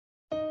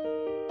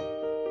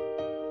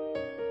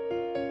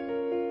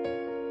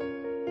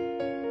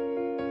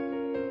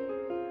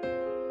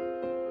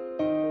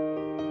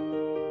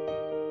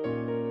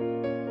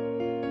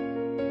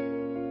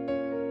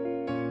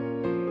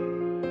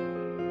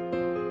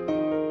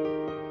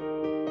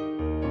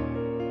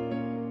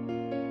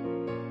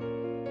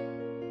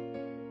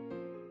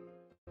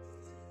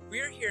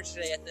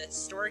here today at the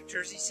historic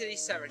Jersey City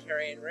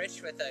Cemetery,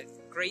 enriched with a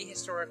great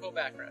historical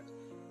background.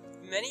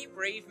 Many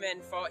brave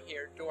men fought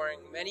here during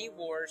many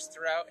wars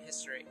throughout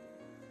history.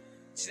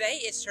 Today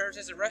it serves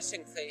as a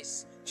resting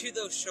place to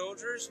those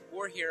soldiers,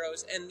 war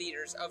heroes, and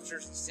leaders of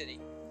Jersey City.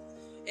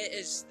 It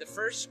is the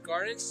first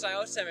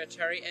garden-style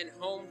cemetery and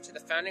home to the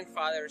founding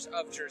fathers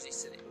of Jersey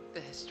City. The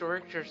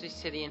historic Jersey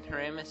City and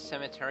Harsimus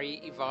Cemetery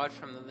evolved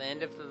from the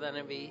land of the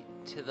Lenape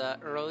to the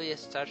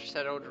earliest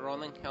Dutch-settled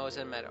rolling hills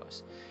and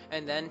meadows,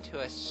 and then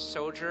to a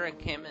soldier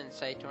encampment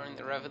site during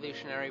the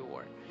Revolutionary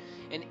War.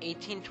 In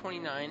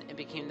 1829, it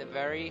became the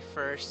very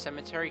first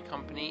cemetery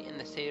company in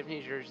the state of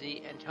New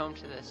Jersey and home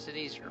to the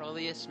city's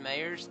earliest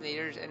mayors,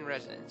 leaders, and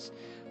residents,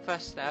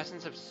 plus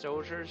thousands of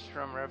soldiers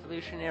from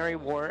Revolutionary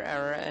War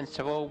era and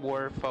Civil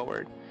War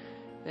forward.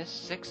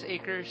 This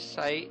 6-acre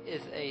site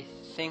is a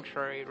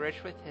sanctuary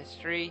rich with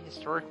history,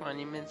 historic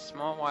monuments,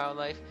 small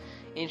wildlife,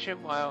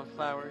 ancient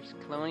wildflowers,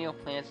 colonial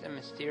plants, and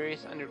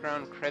mysterious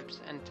underground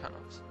crypts and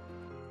tunnels.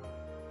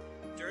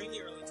 During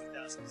the early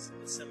 2000s,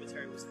 the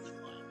cemetery was in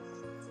decline.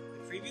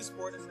 The previous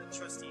board of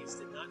trustees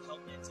did not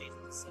help maintain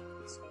the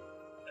facilities.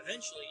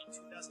 Eventually, in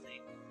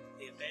 2008,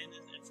 they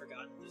abandoned and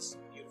forgot this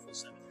beautiful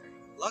cemetery.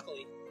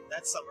 Luckily,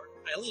 that summer,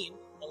 Eileen,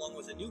 along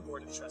with a new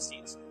board of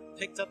trustees,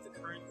 picked up the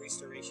current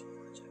restoration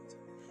project.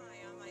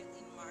 Hi, I'm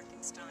Eileen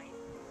Markenstein.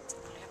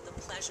 I have the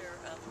pleasure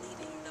of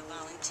leading the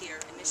volunteer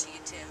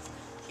initiative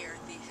here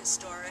at the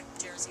historic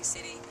Jersey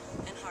City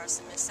and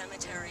Harsimus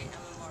Cemetery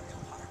and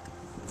Memorial Park.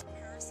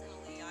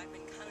 Personally, I've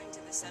been coming to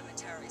the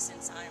cemetery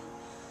since I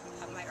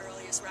have my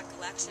earliest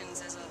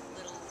recollections as a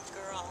little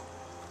girl,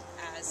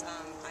 as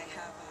I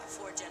have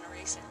 4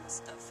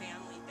 generations of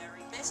family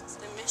buried.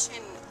 The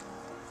mission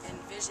and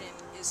vision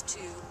is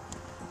to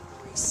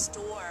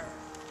restore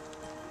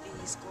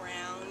these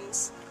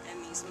grounds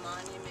and these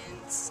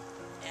monuments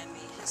and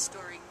the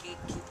historic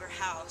gatekeeper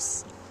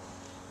house,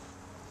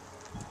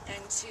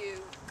 and to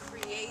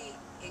create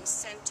a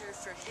center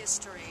for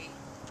history.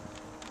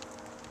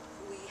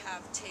 We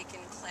have taken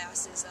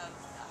classes of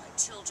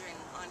children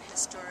on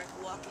historic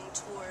walking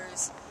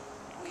tours.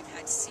 We've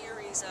had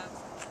series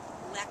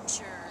of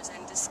lectures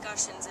and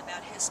discussions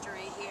about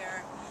history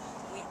here.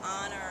 We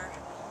honor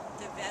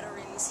the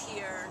veterans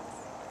here.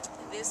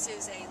 This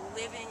is a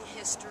living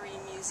history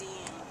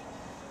museum,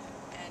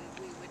 and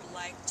we would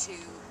like to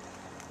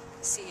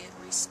see it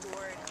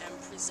restored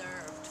and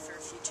preserved for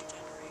future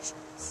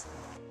generations.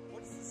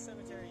 What does the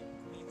cemetery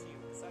mean to you,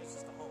 besides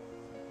just a home?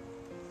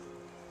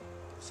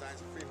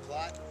 Besides a free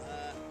plot,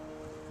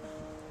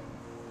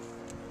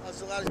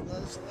 there's a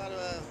lot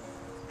of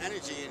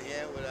energy in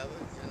here, whatever,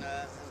 and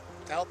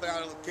helping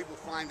out other people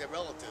find their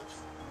relatives.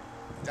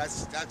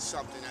 That's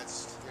something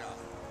that's,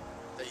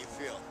 that you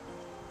feel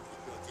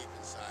deep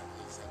inside.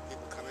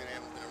 People come in, they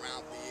haven't been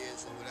around for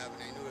years or whatever.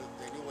 They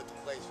knew what the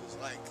place was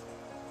like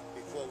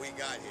before we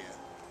got here.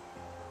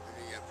 And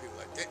then you have people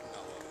that didn't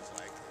know what it was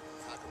like.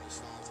 How come the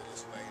stones are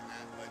this way and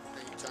that? But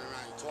then you turn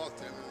around and talk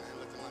to them and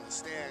let them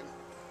understand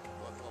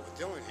what we're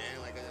doing here.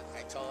 Like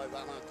I told them,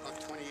 I'm on a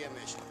 20-year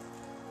mission.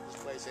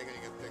 This place ain't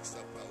gonna get fixed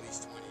up for at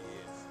least 20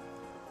 years.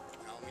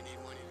 We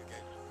need money to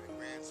get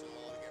grants and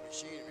all, to get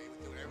machinery.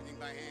 We're doing everything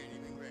by hand,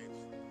 even graves.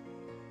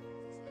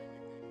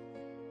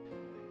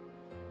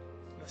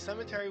 The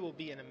cemetery will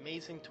be an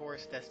amazing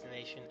tourist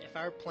destination if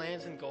our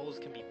plans and goals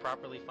can be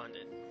properly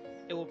funded.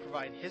 It will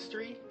provide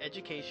history,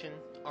 education,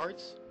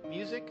 arts,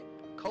 music,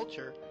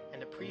 culture,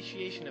 and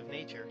appreciation of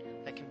nature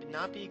that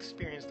cannot be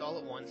experienced all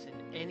at once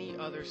in any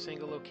other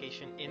single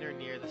location in or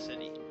near the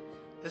city.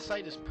 This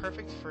site is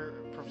perfect for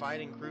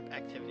providing group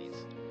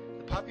activities.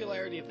 The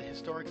popularity of the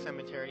historic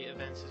cemetery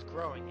events is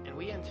growing, and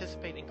we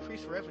anticipate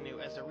increased revenue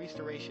as the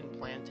restoration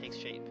plan takes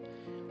shape.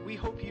 We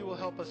hope you will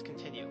help us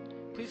continue.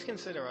 Please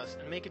consider us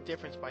and make a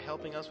difference by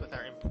helping us with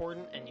our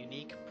important and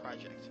unique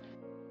project.